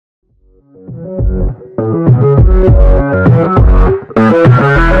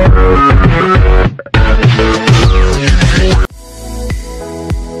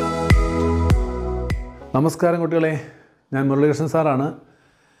നമസ്കാരം കുട്ടികളെ, ഞാൻ മുരളീകൃഷ്ണൻ സാറാണ്.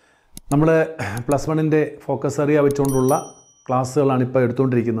 നമ്മൾ +1 ഫോക്കസറിയ വെച്ചുകൊണ്ടുള്ള ക്ലാസ്സുകളാണ് ഇപ്പോൾ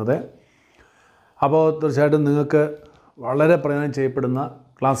എടുത്തുകൊണ്ടിരിക്കുന്നത്. അപ്പോൾ തീർച്ചയായിട്ടും നിങ്ങൾക്ക് വളരെ പ്രയോജനം ചെയ്യപ്പെടുന്ന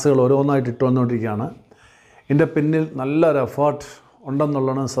ക്ലാസ്സുകൾ ഓരോന്നായിട്ട് ഇട്ട് വന്നുകൊണ്ടിരിക്കുകയാണ്. ഇതിൻ്റെ പിന്നിൽ നല്ലൊരു എഫേർട്ട്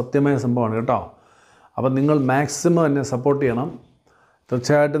ഉണ്ടെന്നുള്ളത് സത്യമായ സംഭവമാണ് കേട്ടോ. അപ്പോൾ നിങ്ങൾ മാക്സിമം എന്നെ സപ്പോർട്ട് ചെയ്യണം.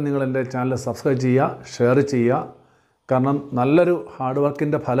 തീർച്ചയായിട്ടും നിങ്ങൾ എൻ്റെ ചാനൽ സബ്സ്ക്രൈബ് ചെയ്യുക, ഷെയർ ചെയ്യുക. കാരണം നല്ലൊരു ഹാർഡ്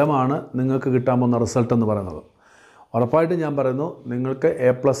വർക്കിൻ്റെ ഫലമാണ് നിങ്ങൾക്ക് കിട്ടാൻ പോകുന്ന റിസൾട്ട് എന്ന് പറയുന്നത്. ഉറപ്പായിട്ടും ഞാൻ പറയുന്നു, നിങ്ങൾക്ക്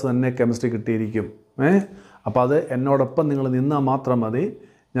A+ തന്നെ കെമിസ്ട്രി കിട്ടിയിരിക്കും. അപ്പോൾ അത് എന്നോടൊപ്പം നിങ്ങൾ നിന്നാൽ മാത്രം മതി.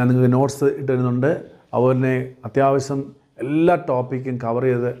 ഞാൻ നിങ്ങൾക്ക് നോട്ട്സ് ഇട്ടിരുന്നുണ്ട്. അതുപോലെ അത്യാവശ്യം എല്ലാ ടോപ്പിക്കും കവർ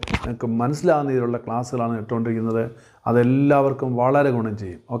ചെയ്ത് നിങ്ങൾക്ക് മനസ്സിലാകുന്ന രീതിയിലുള്ള ക്ലാസ്സുകളാണ് ഇട്ടുകൊണ്ടിരിക്കുന്നത്. അതെല്ലാവർക്കും വളരെ ഗുണം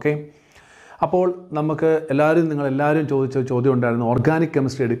ചെയ്യും. ഓക്കെ, അപ്പോൾ നമുക്ക് നിങ്ങളെല്ലാവരും ചോദിച്ച ചോദ്യം ഉണ്ടായിരുന്നു, ഓർഗാനിക്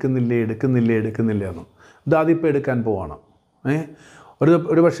കെമിസ്ട്രി എടുക്കുന്നില്ലേ എന്ന്. ഇതാദ്യപ്പോൾ എടുക്കാൻ പോവാണ്.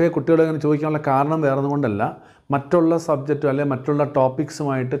 ഒരു പക്ഷേ കുട്ടികളെ ചോദിക്കാനുള്ള കാരണം വേറൊന്നും കൊണ്ടല്ല, മറ്റുള്ള സബ്ജക്റ്റും അല്ലെങ്കിൽ മറ്റുള്ള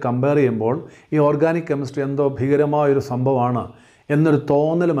ടോപ്പിക്സുമായിട്ട് കമ്പയർ ചെയ്യുമ്പോൾ ഈ ഓർഗാനിക് കെമിസ്ട്രി എന്തോ ഭീകരമായൊരു സംഭവമാണ് എന്നൊരു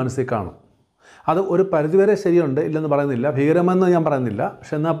തോന്നൽ മനസ്സിൽ കാണും. അത് ഒരു പരിധിവരെ ശരിയുണ്ട്, ഇല്ലെന്ന് പറയുന്നില്ല, ഭീകരമെന്ന് ഞാൻ പറയുന്നില്ല.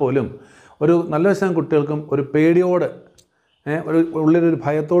 പക്ഷെ എന്നാൽ പോലും ഒരു നല്ല വശം കുട്ടികൾക്കും ഒരു പേടിയോട് ഉള്ളിലൊരു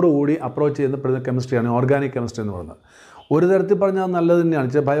ഭയത്തോടു കൂടി അപ്രോച്ച് ചെയ്യുന്ന കെമിസ്ട്രിയാണ് ഓർഗാനിക് കെമിസ്ട്രി എന്ന് പറയുന്നത്. ഒരു തരത്തിൽ പറഞ്ഞാൽ നല്ലത് തന്നെയാണ്,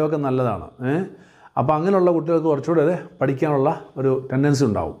 ചില ഭയമൊക്കെ നല്ലതാണ്. അപ്പോൾ അങ്ങനെയുള്ള കുട്ടികൾക്ക് കുറച്ചുകൂടെ അത് പഠിക്കാനുള്ള ഒരു ടെൻഡൻസി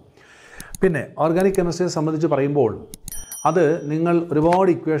ഉണ്ടാവും. പിന്നെ ഓർഗാനിക് കെമിസ്ട്രിയെ സംബന്ധിച്ച് പറയുമ്പോൾ അത് നിങ്ങൾ ഒരുപാട്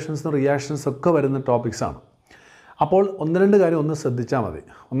ഇക്വേഷൻസും റിയാക്ഷൻസും ഒക്കെ വരുന്ന ടോപ്പിക്സാണ്. അപ്പോൾ ഒന്ന് കാര്യം ശ്രദ്ധിച്ചാൽ മതി.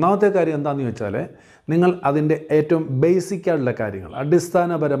 ഒന്നാമത്തെ കാര്യം എന്താണെന്ന് ചോദിച്ചാൽ, നിങ്ങൾ അതിൻ്റെ ഏറ്റവും ബേസിക്കായിട്ടുള്ള കാര്യങ്ങൾ,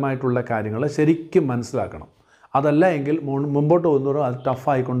 അടിസ്ഥാനപരമായിട്ടുള്ള കാര്യങ്ങൾ ശരിക്കും മനസ്സിലാക്കണം. അതല്ല എങ്കിൽ മുമ്പോട്ട് പോകുന്നതോറും അത്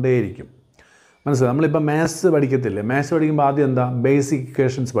ടഫായിക്കൊണ്ടേയിരിക്കും. മനസ്സിലായി? നമ്മളിപ്പോൾ മാത്സ് പഠിക്കത്തില്ലേ, മാത്സ് പഠിക്കുമ്പോൾ ആദ്യം എന്താ ബേസിക്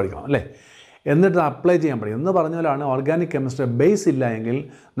ഇക്വേഷൻസ് പഠിക്കണം അല്ലേ, എന്നിട്ട് അപ്ലൈ ചെയ്യാൻ പഠിക്കും എന്ന് പറഞ്ഞാലാണ് ഓർഗാനിക് കെമിസ്ട്രി ബേസ് ഇല്ല എങ്കിൽ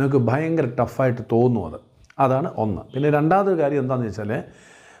നിങ്ങൾക്ക് ഭയങ്കര ടഫായിട്ട് തോന്നും. അതാണ് ഒന്ന്. പിന്നെ രണ്ടാമതൊരു കാര്യം എന്താണെന്ന് വെച്ചാൽ,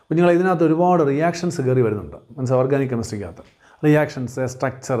 കുഞ്ഞുങ്ങൾ ഇതിനകത്ത് ഒരുപാട് റിയാക്ഷൻസ് കയറി വരുന്നുണ്ട്. മനസ്സിലായി? ഓർഗാനിക് കെമിസ്ട്രിക്കകത്ത് റിയാക്ഷൻസ്,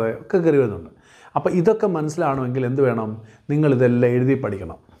 സ്ട്രക്ചർ ഒക്കെ കയറി വരുന്നുണ്ട്. അപ്പോൾ ഇതൊക്കെ മനസ്സിലാവണമെങ്കിൽ എന്ത് വേണം, നിങ്ങളിതെല്ലാം എഴുതി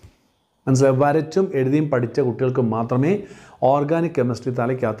പഠിക്കണം. മനസ്സിലായി? വരച്ചും എഴുതിയും പഠിച്ച കുട്ടികൾക്ക് മാത്രമേ ഓർഗാനിക് കെമിസ്ട്രി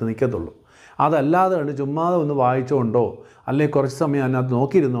തലയ്ക്കകത്ത് നിൽക്കത്തുള്ളൂ. അതല്ലാതെ കണ്ട് ചുമ്മാതെ ഒന്ന് വായിച്ചുകൊണ്ടോ അല്ലെങ്കിൽ കുറച്ച് സമയം അതിനകത്ത്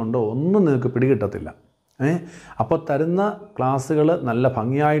നോക്കിയിരുന്നുകൊണ്ടോ ഒന്നും നിങ്ങൾക്ക് പിടികിട്ടത്തില്ല. അപ്പോൾ തരുന്ന ക്ലാസ്സുകൾ നല്ല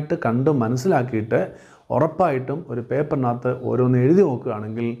ഭംഗിയായിട്ട് കണ്ട് മനസ്സിലാക്കിയിട്ട് ഉറപ്പായിട്ടും ഒരു പേപ്പറിനകത്ത് ഓരോന്ന് എഴുതി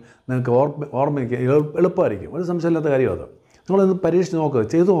നോക്കുകയാണെങ്കിൽ നിങ്ങൾക്ക് ഓർമ്മയ്ക്ക് എളുപ്പമായിരിക്കും. ഒരു സംശയമില്ലാത്ത കാര്യം അത്. നിങ്ങളൊന്ന് പരീക്ഷിച്ച് നോക്കുക,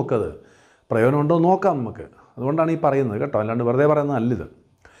 ചെയ്തു നോക്കത് പ്രയോജനമുണ്ടോ നോക്കാം നമുക്ക്. അതുകൊണ്ടാണ് ഈ പറയുന്നത് കേട്ടോ, അല്ലാണ്ട് വെറുതെ പറയുന്നതല്ലിത്.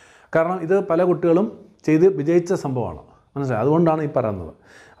 കാരണം ഇത് പല കുട്ടികളും ചെയ്ത് വിജയിച്ച സംഭവമാണ്. മനസ്സിലായി? അതുകൊണ്ടാണ് ഈ പറയുന്നത്.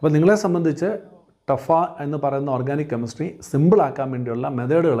 അപ്പോൾ നിങ്ങളെ സംബന്ധിച്ച് ടഫ എന്ന് പറയുന്ന ഓർഗാനിക് കെമിസ്ട്രി സിമ്പിളാക്കാൻ വേണ്ടിയുള്ള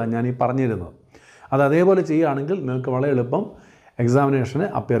മെത്തേഡുകളാണ് ഞാൻ ഈ പറഞ്ഞിരുന്നത്. അത് അതേപോലെ ചെയ്യുകയാണെങ്കിൽ നിങ്ങൾക്ക് വളരെ എളുപ്പം എക്സാമിനേഷന്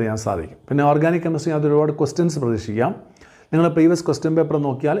അപ്പിയർ ചെയ്യാൻ സാധിക്കും. പിന്നെ ഓർഗാനിക് കെമിസ്ട്രി അത് ഒരുപാട് ക്വസ്റ്റ്യൻസ് പ്രതീക്ഷിക്കാം. നിങ്ങൾ പ്രീവിയസ് ക്വസ്റ്റ്യൻ പേപ്പർ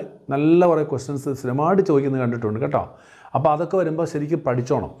നോക്കിയാൽ നല്ല കുറേ ക്വസ്റ്റ്യൻസ് സ്ഥിരമായിട്ട് ചോദിക്കുന്നത് കണ്ടിട്ടുണ്ട് കേട്ടോ. അപ്പോൾ അതൊക്കെ വരുമ്പോൾ ശരിക്കും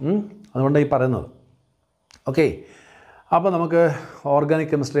പഠിച്ചോണം. അതുകൊണ്ടാണ് ഈ പറയുന്നത്. ഓക്കെ, അപ്പോൾ നമുക്ക്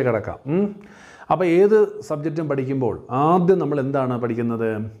ഓർഗാനിക് കെമിസ്ട്രി കിടക്കാം. അപ്പോൾ ഏത് സബ്ജക്റ്റും പഠിക്കുമ്പോൾ ആദ്യം നമ്മൾ എന്താണ് പഠിക്കുന്നത്,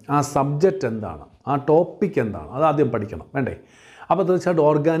 ആ സബ്ജക്റ്റ് എന്താണ്, ആ ടോപ്പിക് എന്താണ്, അതാദ്യം പഠിക്കണം വേണ്ടേ. അപ്പോൾ തീർച്ചയായിട്ടും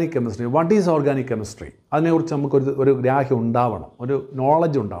organic chemistry, what is organic chemistry, അതിനെക്കുറിച്ച് നമുക്കൊരു ഗ്രാഹ്യം ഉണ്ടാവണം, ഒരു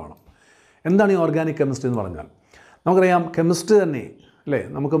നോളജ് ഉണ്ടാവണം. എന്താണ് ഈ ഓർഗാനിക് കെമിസ്ട്രി എന്ന് പറഞ്ഞാൽ? നമുക്കറിയാം കെമിസ്ട്രി തന്നെ അല്ലേ,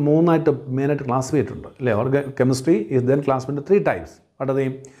 നമുക്ക് മൂന്നായിട്ട് മെയിനായിട്ട് ക്ലാസ് ചെയ്തിട്ടുണ്ട് അല്ലേ. Chemistry is then class into 3 types. What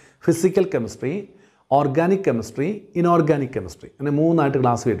physical chemistry, organic chemistry, inorganic chemistry അങ്ങനെ മൂന്നായിട്ട്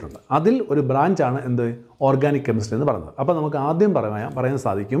ക്ലാസ് ചെയ്തിട്ടുണ്ട്. അതിൽ ഒരു ബ്രാഞ്ചാണ് എന്ത്, ഓർഗാനിക് കെമിസ്ട്രി എന്ന് പറയുന്നത്. അപ്പോൾ നമുക്ക് ആദ്യം പറയാൻ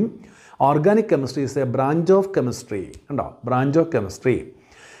സാധിക്കും, organic chemistry is A branch of chemistry. ഉണ്ടോ? Branch of chemistry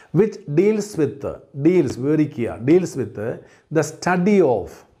which deals with the study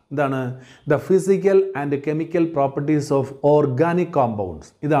of എന്താണ്, the physical and chemical properties of organic compounds.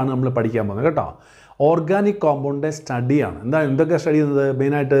 ഇതാണ് നമ്മൾ പഠിക്കാൻ പോകുന്നത് കേട്ടോ. ഓർഗാനിക് കോമ്പൗണ്ടിൻ്റെ സ്റ്റഡിയാണ്. എന്തൊക്കെ സ്റ്റഡി ചെയ്യുന്നത്?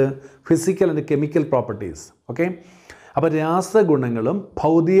 മെയിനായിട്ട് physical and chemical properties. Okay, അപ്പോൾ രാസഗുണങ്ങളും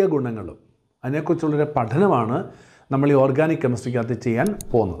ഭൗതിക ഗുണങ്ങളും അതിനെക്കുറിച്ചുള്ളൊരു പഠനമാണ് നമ്മൾ ഈ ഓർഗാനിക് കെമിസ്ട്രിക്കകത്ത് ചെയ്യാൻ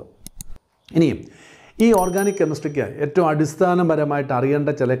പോകുന്നത്. ഇനിയും ഈ ഓർഗാനിക് കെമിസ്ട്രിക്ക് ഏറ്റവും അടിസ്ഥാനപരമായിട്ട് അറിയേണ്ട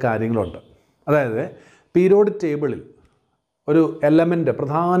ചില കാര്യങ്ങളുണ്ട്. അതായത് പീരിയോഡിക് ടേബിളിൽ ഒരു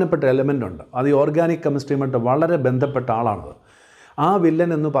പ്രധാനപ്പെട്ട എലമെൻ്റ് ഉണ്ട്. അത് ഈ ഓർഗാനിക് കെമിസ്ട്രിയുമായിട്ട് വളരെ ബന്ധപ്പെട്ട ആളാണത്. ആ വില്ലൻ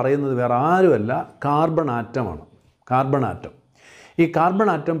എന്ന് പറയുന്നത് വേറെ ആരുമല്ല, കാർബൺ ആറ്റമാണ്. Carbon atom. ഈ കാർബൺ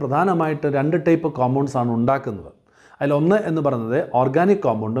ആറ്റം പ്രധാനമായിട്ട് 2 ടൈപ്പ് കോമ്പൗണ്ട്സ് ആണ് ഉണ്ടാക്കുന്നത്. അതിലൊന്ന് എന്ന് പറയുന്നത് organic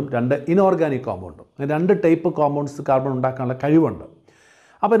കോമ്പൗണ്ടും 2 inorganic കോമ്പൗണ്ടും. 2 type compounds carbon ഉണ്ടാക്കാനുള്ള കഴിവുണ്ട്.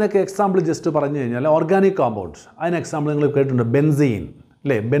 അപ്പോൾ എനിക്ക് എക്സാമ്പിൾ ജസ്റ്റ് പറഞ്ഞു കഴിഞ്ഞാൽ ഓർഗാനിക് കോമ്പൗണ്ട്സ്, അതിന് എക്സാമ്പിൾ നിങ്ങൾ കേട്ടിട്ടുണ്ട് ബെൻസീൻ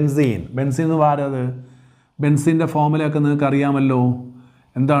അല്ലേ. ബെൻസീൻ എന്ന് പറയുന്നത് ബെൻസീൻ്റെ ഫോർമുലയൊക്കെ നിങ്ങൾക്ക് അറിയാമല്ലോ.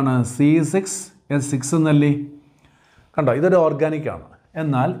 എന്താണ്? C6 S6 എന്നല്ലേ? കണ്ടോ, ഇതൊരു ഓർഗാനിക്കാണ്.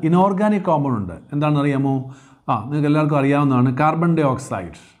 എന്നാൽ ഇനോർഗാനിക് കോമ്പൗണ്ട് ഉണ്ട്. എന്താണെന്ന് അറിയാമോ? നിങ്ങൾക്ക് എല്ലാവർക്കും അറിയാവുന്നതാണ് കാർബൺ ഡൈ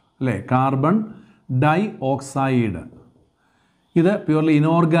ഓക്സൈഡ് അല്ലേ? കാർബൺ ഡൈ ഓക്സൈഡ് ഇത് പ്യുവർലി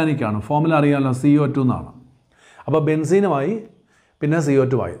ഇനോർഗാനിക് ആണ്. ഫോർമുല അറിയാമല്ലോ, CO2 എന്നാണ്. അപ്പോൾ ബെൻസീനുമായി പിന്നെ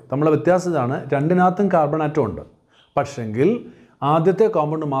CO2 ആയി നമ്മളെ വ്യത്യാസം ഇതാണ്, രണ്ടിനകത്തും കാർബൺ ആറ്റം ഉണ്ട്. പക്ഷെങ്കിൽ ആദ്യത്തെ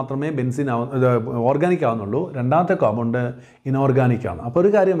കോമ്പൗണ്ട് മാത്രമേ ബെൻസീൻ ഓർഗാനിക് ആവുന്നുള്ളൂ, രണ്ടാമത്തെ കോമ്പൗണ്ട് ഇനോർഗാനിക് ആണ്. അപ്പോൾ ഒരു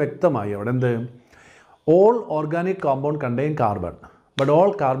കാര്യം വ്യക്തമായി അവിടെ, എന്ത്? All organic compound contain carbon, but all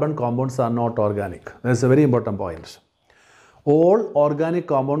carbon compounds are not organic. That's A very important point. All organic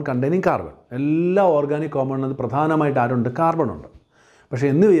compound containing carbon, എല്ലാ ഓർഗാനിക് കോമ്പൗണ്ടിനകത്ത് പ്രധാനമായിട്ട് ആരുണ്ട്? കാർബൺ ഉണ്ട്. പക്ഷേ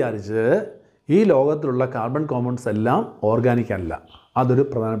എന്ന് വിചാരിച്ച് ഈ ലോകത്തിലുള്ള കാർബൺ കോമ്പൗണ്ട്സ് എല്ലാം ഓർഗാനിക് അല്ല. അതൊരു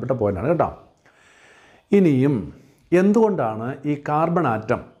പ്രധാനപ്പെട്ട പോയിൻ്റാണ് കേട്ടോ. ഇനിയും എന്തുകൊണ്ടാണ് ഈ കാർബൺ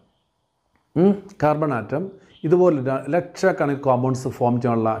ആറ്റം ഇതുപോലെ ലക്ഷക്കണക്കിന് കോമ്പൗണ്ട്സ് ഫോം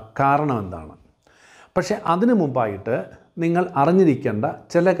ചെയ്യാനുള്ള കാരണം എന്താണ്? പക്ഷേ അതിനു മുമ്പായിട്ട് നിങ്ങൾ അറിഞ്ഞിരിക്കേണ്ട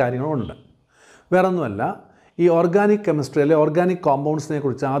ചില കാര്യങ്ങളുണ്ട്. വേറൊന്നുമല്ല, ഈ ഓർഗാനിക് കെമിസ്ട്രി അല്ലെ ഓർഗാനിക് കോമ്പൗണ്ട്സിനെ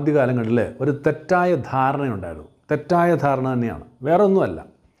കുറിച്ച് ആദ്യകാലങ്ങളിൽ ഒരു തെറ്റായ ധാരണയുണ്ടായിരുന്നു. തെറ്റായ ധാരണ തന്നെയാണ്, വേറെ ഒന്നുമല്ല.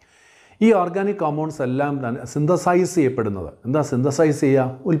 ഈ ഓർഗാനിക് കോമ്പൗണ്ട്സ് എല്ലാം തന്നെ സിന്തസൈസ് ചെയ്യപ്പെടുന്നത്, എന്താ സിന്തസൈസ് ചെയ്യുക?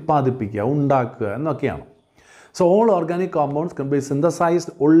 ഉൽപ്പാദിപ്പിക്കുക, ഉണ്ടാക്കുക എന്നൊക്കെയാണ്. So all organic compounds can B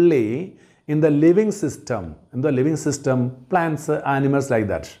synthesised only in the living system. എന്താ living system? Plants, animals, like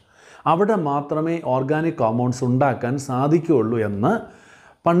that. അവിടെ മാത്രമേ ഓർഗാനിക് കോമ്പൗണ്ട്സ് ഉണ്ടാക്കാൻ സാധിക്കുകയുള്ളൂ എന്ന്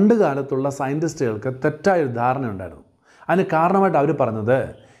പണ്ട് കാലത്തുള്ള സയൻറ്റിസ്റ്റുകൾക്ക് തെറ്റായൊരു ധാരണയുണ്ടായിരുന്നു. അതിന് കാരണമായിട്ട് അവർ പറഞ്ഞത്,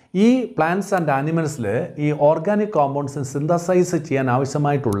 ഈ പ്ലാന്റ്സ് ആൻഡ് ആനിമൽസിൽ ഈ ഓർഗാനിക് കോമ്പൗണ്ട്സ് സിന്തസൈസ് ചെയ്യാൻ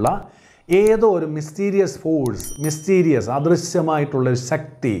ആവശ്യമായിട്ടുള്ള ഏതോ ഒരു മിസ്റ്റീരിയസ് ഫോഴ്സ്, അദൃശ്യമായിട്ടുള്ളൊരു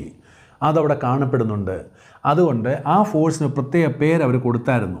ശക്തി അതവിടെ കാണപ്പെടുന്നുണ്ട്. അതുകൊണ്ട് ആ ഫോഴ്സിന് പ്രത്യേക പേര് അവർ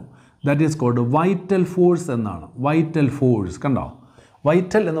കൊടുത്തായിരുന്നു. That is called vital force എന്നാണ്. വൈറ്റൽ ഫോഴ്സ്, കണ്ടോ?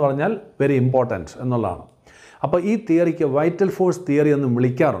 വൈറ്റൽ എന്ന് പറഞ്ഞാൽ വെരി ഇമ്പോർട്ടൻറ്റ് എന്നുള്ളതാണ്. അപ്പോൾ ഈ തിയറിക്ക് വൈറ്റൽ ഫോഴ്സ് തിയറി എന്നും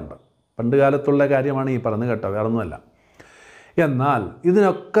വിളിക്കാറുണ്ട്. പണ്ട് കാലത്തുള്ള കാര്യമാണ് ഈ പറഞ്ഞത് കേട്ടോ, വേറൊന്നുമല്ല. എന്നാൽ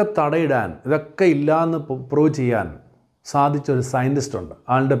ഇതിനൊക്കെ തടയിടാൻ, ഇതൊക്കെ ഇല്ലയെന്ന് പ്രൂവ് ചെയ്യാൻ സാധിച്ചൊരു സയൻറ്റിസ്റ്റ് ഉണ്ട്.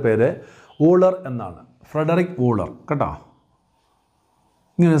 ആളുടെ പേര് വൂളർ എന്നാണ്, ഫ്രെഡറിക് വൂളർ കേട്ടോ.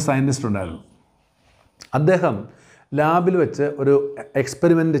 ഇങ്ങനൊരു സയൻറ്റിസ്റ്റ് ഉണ്ടായിരുന്നു. അദ്ദേഹം ലാബിൽ വെച്ച് ഒരു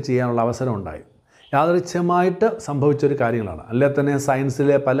എക്സ്പെരിമെൻറ്റ് ചെയ്യാനുള്ള അവസരം ഉണ്ടായി. യാദൃച്ഛ്യമായിട്ട് സംഭവിച്ചൊരു കാര്യങ്ങളാണ്. അല്ലെ തന്നെ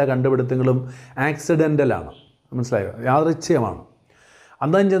സയൻസിലെ പല കണ്ടുപിടുത്തങ്ങളും ആക്സിഡൻ്റലാണ്, മനസ്സിലായോ? യാദൃച്ഛ്യമാണ്.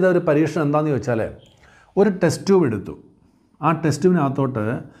 അദ്ദേഹം ചെയ്ത ഒരു പരീക്ഷണം എന്താണെന്ന് ചോദിച്ചാൽ, ഒരു ടെസ്റ്റ് ട്യൂബ് എടുത്തു. ആ ടെസ്റ്റ് ട്യൂബിനകത്തോട്ട്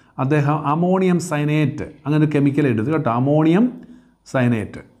അദ്ദേഹം അമോണിയം സയനേറ്റ് അങ്ങനെ ഒരു കെമിക്കൽ എടുത്തു കേട്ടോ. അമോണിയം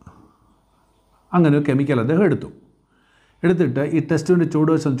സയനേറ്റ് അങ്ങനെ ഒരു കെമിക്കൽ അദ്ദേഹം എടുത്തിട്ട് ഈ ടെസ്റ്റ് ട്യൂബിൻ്റെ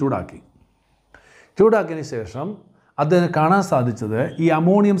ചൂടുവശം ചൂടാക്കിയതിന് ശേഷം അദ്ദേഹം കാണാൻ സാധിച്ചത് ഈ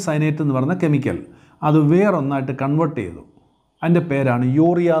അമോണിയം സയനേറ്റ് എന്ന് പറയുന്ന കെമിക്കൽ അത് വേറൊന്നായിട്ട് കൺവേർട്ട് ചെയ്തു. അതിൻ്റെ പേരാണ്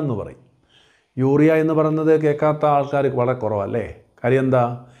യൂറിയ എന്ന് പറയും. യൂറിയ എന്ന് പറയുന്നത് കേൾക്കാത്ത ആൾക്കാർ വളരെ കുറവല്ലേ? കാര്യം എന്താ?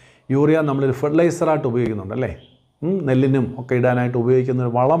 യൂറിയ നമ്മളൊരു ഫെർട്ടിലൈസറായിട്ട് ഉപയോഗിക്കുന്നുണ്ടല്ലേ, നെല്ലിനും ഒക്കെ ഇടാനായിട്ട് ഉപയോഗിക്കുന്ന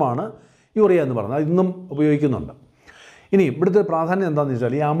ഒരു വളമാണ് യൂറിയ എന്ന് പറയുന്നത്. അത് ഇന്നും ഉപയോഗിക്കുന്നുണ്ട്. ഇനി ഇവിടുത്തെ പ്രാധാന്യം എന്താണെന്ന്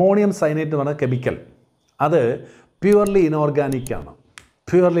വെച്ചാൽ, ഈ അമോണിയം സയനേറ്റ് എന്ന് പറയുന്ന കെമിക്കൽ അത് പ്യുവർലി ഇനോർഗാനിക്കാണ്.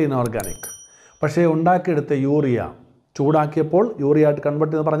 പക്ഷേ ഉണ്ടാക്കിയെടുത്ത യൂറിയ ചൂടാക്കിയപ്പോൾ യൂറിയ ആയിട്ട്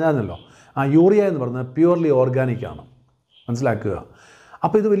കൺവേർട്ട് ചെയ്ത് പറഞ്ഞായിരുന്നല്ലോ, ആ യൂറിയ എന്ന് പറയുന്നത് പ്യുവർലി ഓർഗാനിക്കാണ്. മനസ്സിലാക്കുക.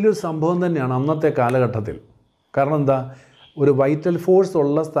 അപ്പോൾ ഇത് വലിയൊരു സംഭവം തന്നെയാണ് അന്നത്തെ കാലഘട്ടത്തിൽ. കാരണം എന്താ? ഒരു വൈറ്റൽ ഫോഴ്സ്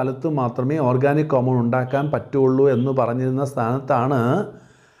ഉള്ള സ്ഥലത്ത് മാത്രമേ ഓർഗാനിക് കോമ്പൗണ്ട് ഉണ്ടാക്കാൻ പറ്റുള്ളൂ എന്ന് പറഞ്ഞിരുന്ന സ്ഥാനത്താണ്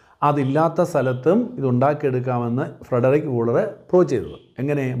അതില്ലാത്ത സ്ഥലത്തും ഇത് ഉണ്ടാക്കിയെടുക്കാമെന്ന് ഫ്രെഡറിക് വൂളർ പ്രൂവ് ചെയ്തത്.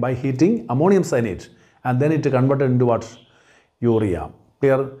 എങ്ങനെ? By heating ammonium cyanate and then it converted into what? Urea.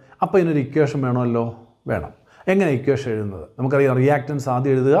 Clear? അപ്പോൾ ഇതിനൊരു ഇക്വേഷൻ വേണമല്ലോ? വേണം. എങ്ങനെ ഇക്വേഷൻ എഴുതുന്നത്? നമുക്കറിയാം, റിയാക്റ്റൻസ്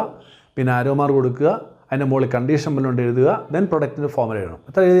ആദ്യം എഴുതുക, പിന്നെ ആരോമാർ കൊടുക്കുക, അതിൻ്റെ മുകളിൽ കണ്ടീഷൻ വല്ലോണ്ട് എഴുതുക, ദെൻ പ്രൊഡക്റ്റിൻ്റെ ഫോർമുല എഴുതണം.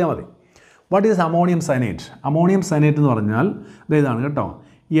 എത്ര എഴുതിയാൽ മതി. What is ammonium cyanate? Ammonium cyanate എന്ന് പറഞ്ഞാൽ ഇതാണ് കേട്ടോ,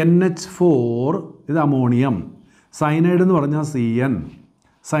 NH4 ഇത് അമോണിയം, സയനൈഡ് എന്ന് പറഞ്ഞാൽ CN,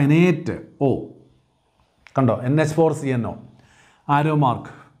 സയനേറ്റ് O, കണ്ടോ? NH4CNO. ആരോ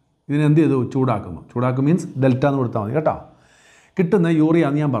മാർക്ക് ഇതിനെന്ത് ചെയ്തു? ചൂടാക്കും മീൻസ് ഡെൽറ്റ എന്ന് കൊടുത്താൽ മതി കേട്ടോ. കിട്ടുന്ന യൂറിയ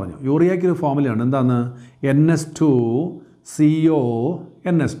എന്ന് ഞാൻ പറഞ്ഞു. യൂറിയയ്ക്ക് ഒരു ഫോർമുലയാണ്. എന്താണ്? NH2CO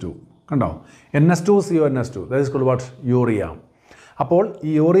NH2. കണ്ടോ? NH2CO that is called what? Urea. അപ്പോൾ ഈ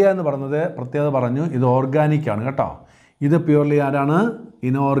യൂറിയ എന്ന് പറയുന്നത് പ്രത്യേകത പറഞ്ഞു, ഇത് ഓർഗാനിക്കാണ് കേട്ടോ. ഇത് പ്യുവർലി ആരാണ്?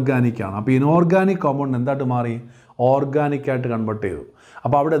 ഇനോർഗാനിക്കാണ്. അപ്പോൾ ഇനോർഗാനിക് കോമ്പൗണ്ട് എന്തായിട്ട് മാറി? ഓർഗാനിക്കായിട്ട് കൺവേർട്ട് ചെയ്തു.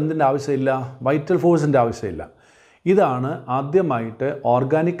 അപ്പോൾ അവിടെ എന്തിൻ്റെ ആവശ്യമില്ല? വൈറ്റൽ ഫോഴ്സിൻ്റെ ആവശ്യമില്ല. ഇതാണ് ആദ്യമായിട്ട്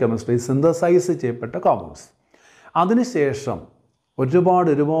ഓർഗാനിക് കെമിസ്ട്രി സിന്തസൈസ് ചെയ്യപ്പെട്ട കോമ്പൗണ്ട്സ്. അതിനുശേഷം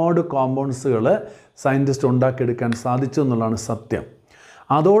ഒരുപാട് കോമ്പൗണ്ട്സുകൾ സയൻറ്റിസ്റ്റ് ഉണ്ടാക്കിയെടുക്കാൻ സാധിച്ചു എന്നുള്ളതാണ് സത്യം.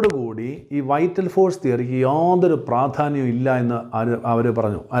 അതോടുകൂടി ഈ വൈറ്റൽ ഫോഴ്സ് തിയറിക്ക് യാതൊരു പ്രാധാന്യവും ഇല്ല എന്ന് അവർ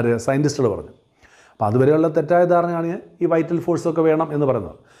പറഞ്ഞു, സയൻറ്റിസ്റ്റുകൾ പറഞ്ഞു. അപ്പോൾ അതുവരെയുള്ള തെറ്റായ ധാരണയാണ് ഈ വൈറ്റൽ ഫോഴ്സൊക്കെ വേണം എന്ന്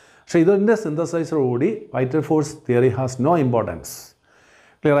പറയുന്നത്. പക്ഷേ ഇതിൻ്റെ സിന്തസൈസറോടുകൂടി vital force theory has no importance.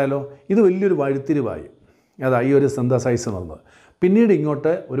 Clear ആയല്ലോ? ഇത് വലിയൊരു വഴിത്തിരിവായി അതാ ഈ ഒരു സിന്തസൈസ് എന്ന് പറയുന്നത്. പിന്നീട്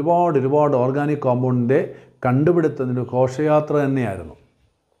ഇങ്ങോട്ട് ഒരുപാട് ഓർഗാനിക് കോമ്പൗണ്ടിൻ്റെ കണ്ടുപിടുത്തത്തിൻ്റെ ഘോഷയാത്ര തന്നെയായിരുന്നു.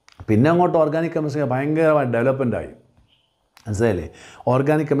 പിന്നെ അങ്ങോട്ട് ഓർഗാനിക് കെമിസ്ട്രി ഭയങ്കരമായി ഡെവലപ്മെൻ്റായി. മനസ്സിലായില്ലേ?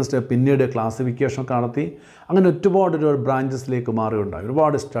 ഓർഗാനിക് കെമിസ്ട്രി പിന്നീട് ക്ലാസിഫിക്കേഷനൊക്കെ നടത്തി അങ്ങനെ ഒരുപാട് ബ്രാഞ്ചസിലേക്ക് മാറിയുണ്ടായി,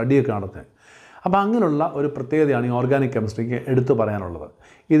 ഒരുപാട് സ്റ്റഡിയൊക്കെ നടത്തി. അപ്പോൾ അങ്ങനെയുള്ള ഒരു പ്രത്യേകതയാണ് ഈ ഓർഗാനിക് കെമിസ്ട്രിക്ക് എടുത്തു പറയാനുള്ളത്.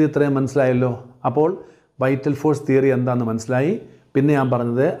 ഇത് ഇത്രയും മനസ്സിലായല്ലോ. അപ്പോൾ വൈറ്റൽ ഫോഴ്സ് തിയറി എന്താണെന്ന് മനസ്സിലായി. പിന്നെ ഞാൻ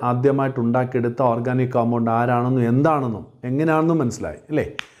പറഞ്ഞത് ആദ്യമായിട്ട് ഉണ്ടാക്കിയെടുത്ത ഓർഗാനിക് കോമ്പൗണ്ട് ആരാണെന്നും എന്താണെന്നും എങ്ങനെയാണെന്നും മനസ്സിലായി അല്ലേ?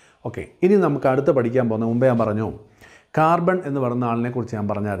 ഓക്കെ, ഇനി നമുക്ക് അടുത്ത് പഠിക്കാൻ പോകുന്ന മുമ്പേ ഞാൻ പറഞ്ഞു കാർബൺ എന്ന് പറയുന്ന ആളിനെക്കുറിച്ച് ഞാൻ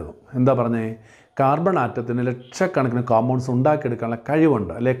പറഞ്ഞായിരുന്നു. എന്താ പറഞ്ഞേ? കാർബൺ ആറ്റത്തിന് ലക്ഷക്കണക്കിന് കോമ്പൗണ്ട്സ് ഉണ്ടാക്കിയെടുക്കാനുള്ള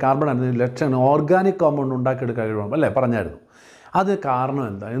കഴിവുണ്ട് അല്ലേ? കാർബൺ ആറ്റത്തിന് ലക്ഷക്കണക്കിന് ഓർഗാനിക് കോമ്പൗണ്ട് ഉണ്ടാക്കിയെടുക്കാൻ കഴിവുണ്ട് അല്ലേ? പറഞ്ഞായിരുന്നു. അത് കാരണം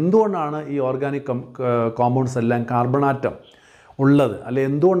എന്താ? എന്തുകൊണ്ടാണ് ഈ ഓർഗാനിക് കോമ്പൗണ്ട്സ് എല്ലാം കാർബൺ ആറ്റം ഉള്ളത് അല്ലെ?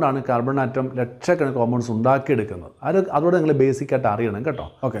 എന്തുകൊണ്ടാണ് കാർബൺ ആറ്റം ലക്ഷക്കണക്കിന് കോമ്പൗണ്ട്സ് ഉണ്ടാക്കിയെടുക്കുന്നത്? അതോടെ നിങ്ങൾ ബേസിക്കായിട്ട് അറിയണം കേട്ടോ.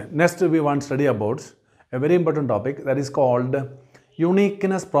 Okay, next we want study about A very important topic that is called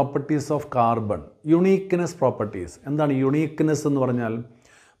uniqueness properties of carbon. Uniqueness properties എന്താണ്? യുണീക്ക്നെസ് എന്ന് പറഞ്ഞാൽ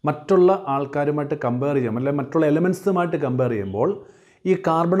മറ്റുള്ള ആൾക്കാരുമായിട്ട് കമ്പയർ ചെയ്യാം അല്ലെങ്കിൽ മറ്റുള്ള എലമെൻറ്റ്സുമായിട്ട് കമ്പയർ ചെയ്യുമ്പോൾ ഈ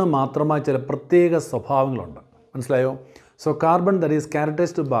കാർബണ് മാത്രമായി ചില പ്രത്യേക സ്വഭാവങ്ങളുണ്ട്. മനസ്സിലായോ? So carbon that is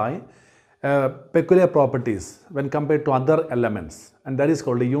characterised by peculiar properties when compared to other elements, and that is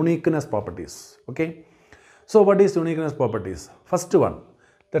called the uniqueness properties. Okay, so what is uniqueness properties? First one,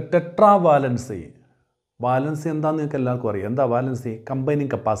 the tetravalency. Valency എന്താണെന്ന് നിങ്ങൾക്ക് എല്ലാവർക്കും അറിയാം. എന്താ valency?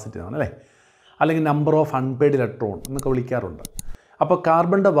 Combining capacity ആണ് അല്ലേ? അല്ലെങ്കിൽ number of unpaid electron എന്നൊക്കെ വിളിക്കാറുണ്ട്. അപ്പോൾ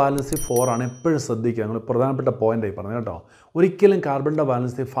കാർബണിൻ്റെ വാലൻസി 4 ആണ്. എപ്പോഴും ശ്രദ്ധിക്കുക, നിങ്ങൾ പ്രധാനപ്പെട്ട പോയിൻ്റായി പറഞ്ഞു കേട്ടോ. ഒരിക്കലും കാർബണിൻ്റെ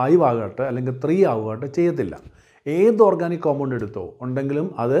വാലൻസി 5 ആകട്ടെ അല്ലെങ്കിൽ 3 ആകട്ടെ ചെയ്യത്തില്ല. ഏത് ഓർഗാനിക് കോമ്പൗണ്ട് എടുത്തോ ഉണ്ടെങ്കിലും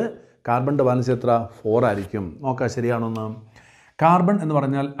അത് കാർബണിൻ്റെ വാലൻസി എത്ര? 4 ആയിരിക്കും. നോക്കാം ശരിയാണോന്ന്. കാർബൺ എന്ന്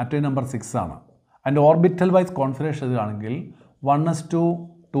പറഞ്ഞാൽ അറ്റോമിക് നമ്പർ 6 ആണ്. അതിൻ്റെ ഓർബിറ്റൽ വൈസ് കോൺഫിഗറേഷൻ എഴുതുകയാണെങ്കിൽ 1s2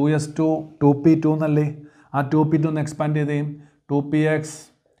 2s2 2p2 എന്നല്ലേ? ആ 2p2 ഒന്ന് എക്സ്പാൻഡ് ചെയ്തേ 2px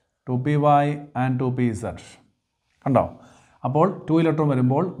 2py ആൻഡ് 2pz. കണ്ടോ? അപ്പോൾ 2 ഇലക്ട്രോൺ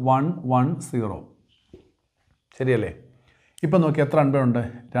വരുമ്പോൾ 1 1 0. ശരിയല്ലേ? ഇപ്പം നോക്കി എത്ര അൺപേഡ് ഉണ്ട്?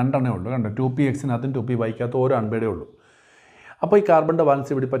 2 എണ്ണേ ഉള്ളൂ. കണ്ടോ? 2pxനകത്തും 2pyക്കകത്തും ഓരോ അൺപേഡേ ഉള്ളൂ. അപ്പോൾ ഈ കാർബണിൻ്റെ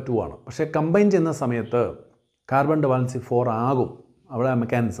വാലൻസി ഇവിടെ ഇപ്പോൾ 2 ആണ്. പക്ഷേ കമ്പൈൻ ചെയ്യുന്ന സമയത്ത് കാർബണിൻ്റെ വാലൻസി 4 ആകും. അവിടെ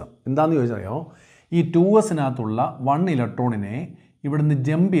മെക്കാനിസം എന്താണെന്ന് ചോദിച്ചറിയാമോ? ഈ 2sനകത്തുള്ള 1 ഇലക്ട്രോണിനെ ഇവിടുന്ന്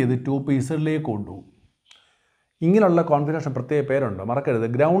ജമ്പ് ചെയ്ത് 2pzലേക്ക് കൊണ്ടുപോകും. ഇങ്ങനെയുള്ള കോൺഫിഗറേഷൻ പ്രത്യേക പേരുണ്ട്, മറക്കരുത്.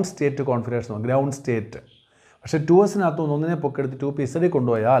 Ground state configuration, ground state. പക്ഷേ 2sനകത്ത് ഒന്നിനെ പൊക്കെടുത്ത് 2pzലേക്ക്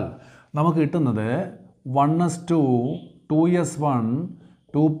കൊണ്ടുപോയാൽ നമുക്ക് കിട്ടുന്നത് 1s2 2s1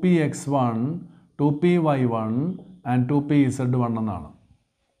 2px1 2py1 and 2pz1 എന്നാണ്.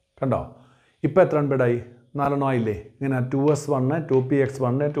 കണ്ടോ? ഇപ്പോൾ എത്ര അൺപേഡായി? 4 ആയില്ലേ? ഇങ്ങനെ 2s1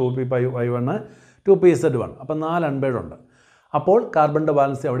 2px1 2py1 2pz1. അപ്പോൾ 4 അൺപേഡുണ്ട്. അപ്പോൾ കാർബണിൻ്റെ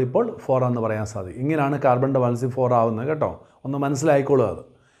വാലൻസി അവിടെ ഇപ്പോൾ 4 ആണെന്ന് പറയാൻ സാധിക്കും. ഇങ്ങനെയാണ് കാർബണിൻ്റെ വാലൻസി 4 ആവുന്നത് കേട്ടോ. ഒന്ന് മനസ്സിലായിക്കോളൂ അത്.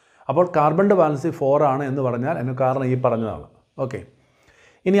 അപ്പോൾ കാർബണിൻ്റെ വാലൻസി 4 ആണ് എന്ന് പറഞ്ഞാൽ അതിന് കാരണം ഈ പറഞ്ഞതാണ്. ഓക്കെ,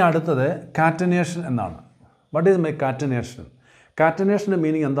 ഇനി അടുത്തത് കാറ്റനേഷൻ എന്നാണ്. What is my catenation? കാറ്റനേഷൻ്റെ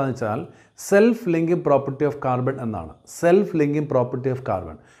meaning എന്താണെന്ന് വെച്ചാൽ self linking property of carbon എന്നാണ്. Self linking property of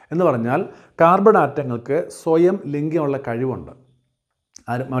carbon എന്ന് പറഞ്ഞാൽ കാർബൺ ആറ്റങ്ങൾക്ക് സ്വയം ലിങ്ക് ചെയ്യാനുള്ള കഴിവുണ്ട്.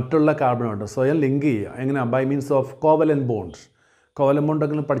 മറ്റുള്ള കാർബണുണ്ട് സ്വയം ലിങ്ക് ചെയ്യുക. എങ്ങനെയാണ്? By means of Kovalan bonds. Kovalan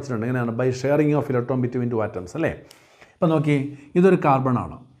ബോണ്ടെങ്കിലും പഠിച്ചിട്ടുണ്ട്. എങ്ങനെയാണ്? By sharing of electron between 2 atoms അല്ലേ? ഇപ്പം നോക്കി, ഇതൊരു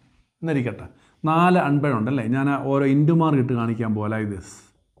കാർബണാണ് എന്നിരിക്കട്ടെ. 4 അൺപേഡ് ഉണ്ടല്ലേ? ഞാൻ ഓരോ ഇൻറ്റു മാർക്ക് ഇട്ട് കാണിക്കാൻ പോലെ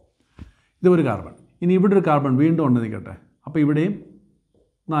ഇതൊരു കാർബൺ. ഇനി ഇവിടെ ഒരു കാർബൺ വീണ്ടും ഉണ്ട് നിൽക്കട്ടെ. അപ്പോൾ ഇവിടെയും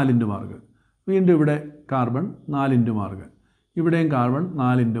 4 ഇൻറ്റു മാർക്ക്. വീണ്ടും ഇവിടെ കാർബൺ 4 ഇൻറ്റു മാർക്ക്. ഇവിടെയും കാർബൺ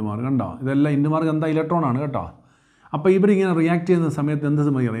 4 ഇൻറ്റു മാർക്ക്. കണ്ടോ? ഇതെല്ലാം ഇൻറ്റു മാർക്ക് എന്താ? ഇലക്ട്രോൺ ആണ് കേട്ടോ. അപ്പോൾ ഇവരിങ്ങനെ റിയാക്ട് ചെയ്യുന്ന സമയത്ത് എന്ത്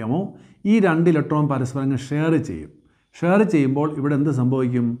സംഭവിക്കും അറിയാമോ? ഈ 2 ഇലക്ട്രോൺ പരസ്പരം ഷെയർ ചെയ്യും. ഷെയർ ചെയ്യുമ്പോൾ ഇവിടെ എന്ത്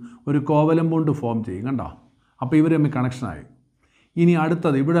സംഭവിക്കും? ഒരു കോവലൻ ബോണ്ട് ഫോം ചെയ്യും. കണ്ടോ? അപ്പോൾ ഇവർ തമ്മിൽ കണക്ഷനായി. ഇനി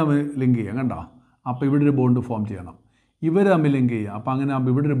അടുത്തത് ഇവിടെ ലിങ്ക് ചെയ്യാം. കണ്ടോ? അപ്പോൾ ഇവിടെ ഒരു ബോണ്ട് ഫോം ചെയ്യണം. ഇവർ തമ്മിൽ ലിങ്ക് ചെയ്യുക. അപ്പോൾ അങ്ങനെ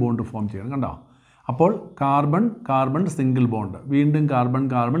ആകുമ്പോൾ ഇവിടെ ഒരു ബോണ്ട് ഫോം ചെയ്യണം. കണ്ടോ? അപ്പോൾ കാർബൺ കാർബൺ സിംഗിൾ ബോണ്ട്, വീണ്ടും കാർബൺ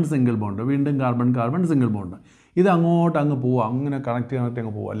കാർബൺ സിംഗിൾ ബോണ്ട്, വീണ്ടും കാർബൺ കാർബൺ സിംഗിൾ ബോണ്ട്. ഇത് അങ്ങ് പോവുക, അങ്ങനെ കണക്ട്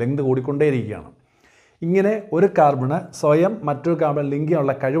അങ്ങ് പോവുക, ലെങ്ത് കൂടിക്കൊണ്ടേയിരിക്കുകയാണ്. ഇങ്ങനെ ഒരു കാർബണ് സ്വയം മറ്റൊരു കാർബൺ ലിങ്ക്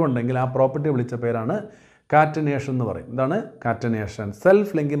ചെയ്യാനുള്ള കഴിവുണ്ടെങ്കിൽ ആ പ്രോപ്പർട്ടി വിളിച്ച പേരാണ് കാറ്റനേഷൻ എന്ന് പറയും. എന്താണ് catenation?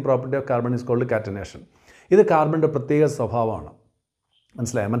 Self linking property of carbon is called catenation. ഇത് കാർബണിൻ്റെ പ്രത്യേക സ്വഭാവമാണ്.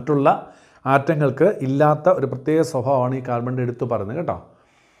 മനസ്സിലായോ? മറ്റുള്ള ആറ്റങ്ങൾക്ക് ഇല്ലാത്ത ഒരു പ്രത്യേക സ്വഭാവമാണ് ഈ കാർബണിൻ്റെ എടുത്തു പറയുന്നത് കേട്ടോ.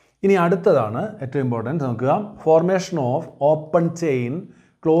 ഇനി അടുത്തതാണ് ഏറ്റവും ഇമ്പോർട്ടൻറ്റ്. നോക്കുക, formation of open chain,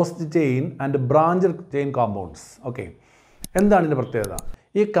 closed chain and branch chain compounds. Okay, എന്താണ് ഇതിൻ്റെ പ്രത്യേകത?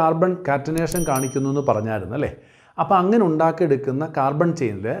 ഈ കാർബൺ കാറ്റനേഷൻ കാണിക്കുന്നു എന്ന് പറഞ്ഞായിരുന്നു അല്ലേ. അപ്പോൾ അങ്ങനെ ഉണ്ടാക്കിയെടുക്കുന്ന കാർബൺ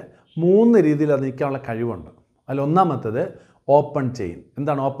ചെയിനിൽ 3 രീതിയിൽ അത് നിൽക്കാനുള്ള കഴിവുണ്ട്. അതിലൊന്നാമത്തേത് ഓപ്പൺ ചെയിൻ.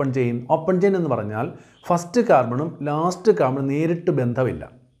 എന്താണ് ഓപ്പൺ ചെയിൻ? ഓപ്പൺ ചെയിൻ എന്ന് പറഞ്ഞാൽ ഫസ്റ്റ് കാർബണും ലാസ്റ്റ് കാർബണും നേരിട്ട് ബന്ധമില്ല.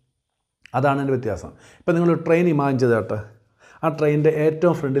 അതാണ് അതിൻ്റെ വ്യത്യാസം. ഇപ്പോൾ നിങ്ങൾ ട്രെയിൻ ഇമാജിൻ ചെയ്തേട്ടെ. ആ ട്രെയിനിൻ്റെ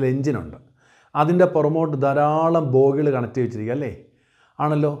ഏറ്റവും ഫ്രണ്ടിൽ എഞ്ചിനുണ്ട്. അതിൻ്റെ പുറമോട്ട് ധാരാളം ബോഗികൾ കണക്ട് ചെയ്ത് വെച്ചിരിക്കുക അല്ലേ,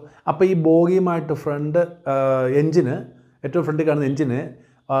 ആണല്ലോ. അപ്പോൾ ഈ ബോഗിയുമായിട്ട് എഞ്ചിന് ഏറ്റവും ഫ്രണ്ടിൽ കാണുന്ന എഞ്ചിന്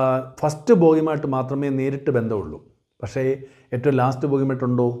ഫസ്റ്റ് ബോഗിയുമായിട്ട് മാത്രമേ നേരിട്ട് ബന്ധമുള്ളൂ. പക്ഷേ ഏറ്റവും ലാസ്റ്റ്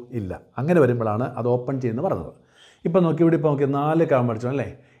ബോഗിയുമായിട്ടുണ്ടോ? ഇല്ല. അങ്ങനെ വരുമ്പോഴാണ് അത് ഓപ്പൺ ചെയ്യുന്നത് പറഞ്ഞത്. ഇപ്പോൾ നോക്കി ഇവിടെ ഇപ്പോൾ നോക്കി 4 കാർബൺ അടിച്ചു അല്ലേ.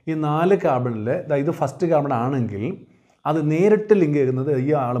 ഈ 4 കാർബണിൽ ഇത് ഫസ്റ്റ് കാർബൺ ആണെങ്കിൽ അത് നേരിട്ട് ലിങ്ക് ചെയ്യുന്നത് ഈ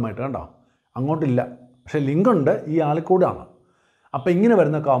ആളുമായിട്ട് കണ്ടോ, അങ്ങോട്ടില്ല. പക്ഷേ ലിങ്കുണ്ട്, ഈ ആളിൽ കൂടാണ്. അപ്പോൾ ഇങ്ങനെ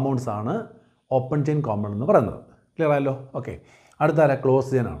വരുന്ന കോമ്പൗണ്ട്സാണ് ഓപ്പൺ ചെയിൻ കോമ്പൗണ്ട് എന്ന് പറയുന്നത്. ക്ലിയർ ആയല്ലോ? ഓക്കെ. അടുത്ത ക്ലോസ്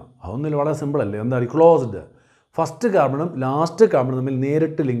ചെയിൻ ആണ്. അതൊന്നും വളരെ സിമ്പിളല്ലേ. എന്താ ക്ലോസ്ഡ്? ഫസ്റ്റ് കാർബണും ലാസ്റ്റ് കാർബണും തമ്മിൽ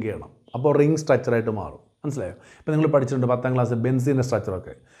നേരിട്ട് ലിങ്ക് ചെയ്യണം. അപ്പോൾ റിംഗ് സ്ട്രക്ചറായിട്ട് മാറും. മനസ്സിലായോ? ഇപ്പോൾ നിങ്ങൾ പഠിച്ചിട്ടുണ്ട് 10ാം ക്ലാസ് ബെൻസീൻ്റെ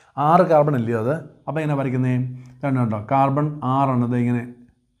സ്ട്രക്ചറൊക്കെ. 6 കാർബൺ അല്ലയോ അത്? അപ്പോൾ എങ്ങനെ വരയ്ക്കുന്നേ? കണ്ടോ, കാർബൺ 6 ആണത്. ഇങ്ങനെ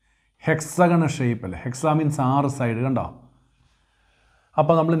ഹെക്സഗണ ഷേപ്പ് അല്ലേ. ഹെക്സാ മീൻസ് 6 സൈഡ് കണ്ടോ.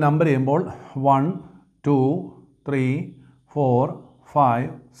 അപ്പോൾ നമ്മൾ നമ്പർ ചെയ്യുമ്പോൾ 1 2 3 4 5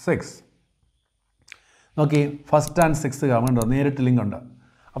 6 നോക്കി. ഫസ്റ്റ് ആൻഡ് 6th കാർബൺ ഉണ്ടോ, നേരിട്ട് ലിങ്ക് ഉണ്ട്.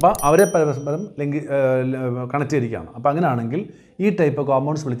 അപ്പോൾ അവരെ പരസ്പരം ലിങ്ക് കണക്ട് ചെയ്തിരിക്കുകയാണ്. അപ്പോൾ അങ്ങനെയാണെങ്കിൽ ഈ ടൈപ്പ്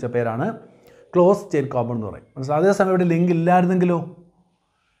കോമ്പൗണ്ട്സ് വിളിച്ച പേരാണ് ക്ലോസ് ചെയിൻ കോമ്പൗണ്ട് എന്ന് പറയും. മനസ്സിലായി? അതേസമയം ഇവിടെ ലിങ്ക് ഇല്ലായിരുന്നെങ്കിലോ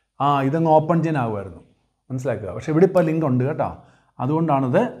ഇതങ്ങ് ഓപ്പൺ ചെയിൻ ആകുമായിരുന്നു. മനസ്സിലാക്കുക. പക്ഷേ ഇവിടെ ഇപ്പോൾ ലിങ്ക് ഉണ്ട് കേട്ടോ.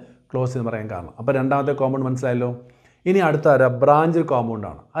 അതുകൊണ്ടാണത് ക്ലോസ് എന്ന് പറയാൻ കാരണം. അപ്പോൾ രണ്ടാമത്തെ കോമ്പൗണ്ട് മനസ്സിലായല്ലോ. ഇനി അടുത്ത ബ്രാഞ്ച്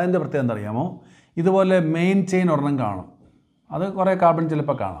കോമ്പൗണ്ടാണ്. അതിൻ്റെ പ്രത്യേകത എന്താ അറിയാമോ? ഇതുപോലെ മെയിൻ ചെയിൻ ഒരെണ്ണം കാണും. അത് കുറേ കാർബൺ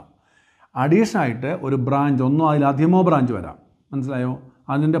ചിലപ്പോൾ കാണാം. അഡീഷണായിട്ട് ഒരു ബ്രാഞ്ച്, ഒന്നോ അതിലധികമോ ബ്രാഞ്ച് വരാം. മനസ്സിലായോ?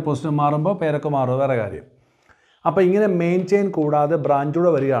 അതിൻ്റെ പൊസിഷൻ മാറുമ്പോൾ പേരൊക്കെ മാറും, വേറെ കാര്യം. അപ്പോൾ ഇങ്ങനെ മെയിൻ ചെയിൻ കൂടാതെ ബ്രാഞ്ചൂടെ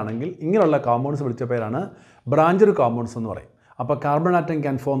വരികയാണെങ്കിൽ ഇങ്ങനെയുള്ള കോമ്പൗണ്ട്സ് വിളിച്ച പേരാണ് ബ്രാഞ്ചഡ് കോമ്പൗണ്ട്സ് എന്ന് പറയും. അപ്പോൾ carbon atom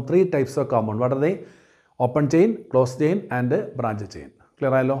can form 3 types of compound. What are they? Open chain, close chain and branch chain.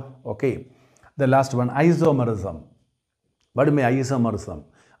 Clear ആയല്ലോ? Okay. The last one, isomerism. What do you mean isomerism?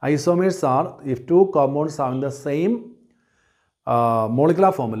 Isomers are if 2 compounds are in the same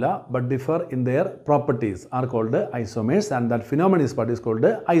molecular formula but differ in their properties are called isomers, and that phenomenon is what is called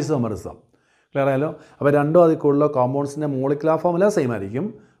isomerism. Clear ആയല്ലോ? അപ്പോൾ രണ്ടോ അതിൽ കൂടുതലോ കോമ്പൗണ്ട്സിൻ്റെ molecular formula same ആയിരിക്കും,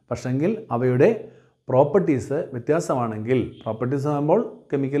 പക്ഷെങ്കിൽ അവയുടെ properties വ്യത്യാസമാണെങ്കിൽ, properties ആകുമ്പോൾ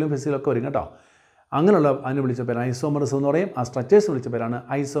കെമിക്കലും ഫിസിക്കലൊക്കെ വരും കേട്ടോ. അങ്ങനെയുള്ള അതിന് വിളിച്ച പേരാണ് ഐസോമേഴ്സ് എന്ന് പറയും. ആ സ്ട്രക്ചേഴ്സ് വിളിച്ച പേരാണ്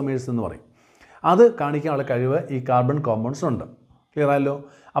ഐസോമേഴ്സ് എന്ന് പറയും. അത് കാണിക്കാനുള്ള കഴിവ് ഈ കാർബൺ കോമ്പൗണ്ട്സിനുണ്ട്. ക്ലിയർ ആയല്ലോ?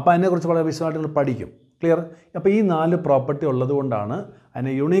 അപ്പോൾ അതിനെക്കുറിച്ച് വളരെ വിശദമായിട്ട് നിങ്ങൾ പഠിക്കും. ക്ലിയർ? അപ്പോൾ ഈ 4 പ്രോപ്പർട്ടി ഉള്ളതുകൊണ്ടാണ്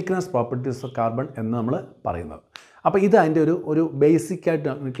അതിനെ യുണീക്ക്നെസ് പ്രോപ്പർട്ടീസ് ഓഫ് കാർബൺ എന്ന് നമ്മൾ പറയുന്നത്. അപ്പോൾ ഇത് അതിൻ്റെ ഒരു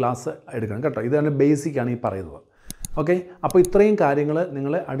ബേസിക്കായിട്ട് ക്ലാസ് എടുക്കണം കേട്ടോ. ഇതാണ് ബേസിക്കാണ് ഈ പറയുന്നത്. ഓക്കെ. അപ്പോൾ ഇത്രയും കാര്യങ്ങൾ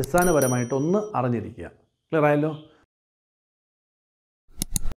നിങ്ങൾ അടിസ്ഥാനപരമായിട്ട് ഒന്ന് അറിഞ്ഞിരിക്കുക. ക്ലിയർ ആയല്ലോ?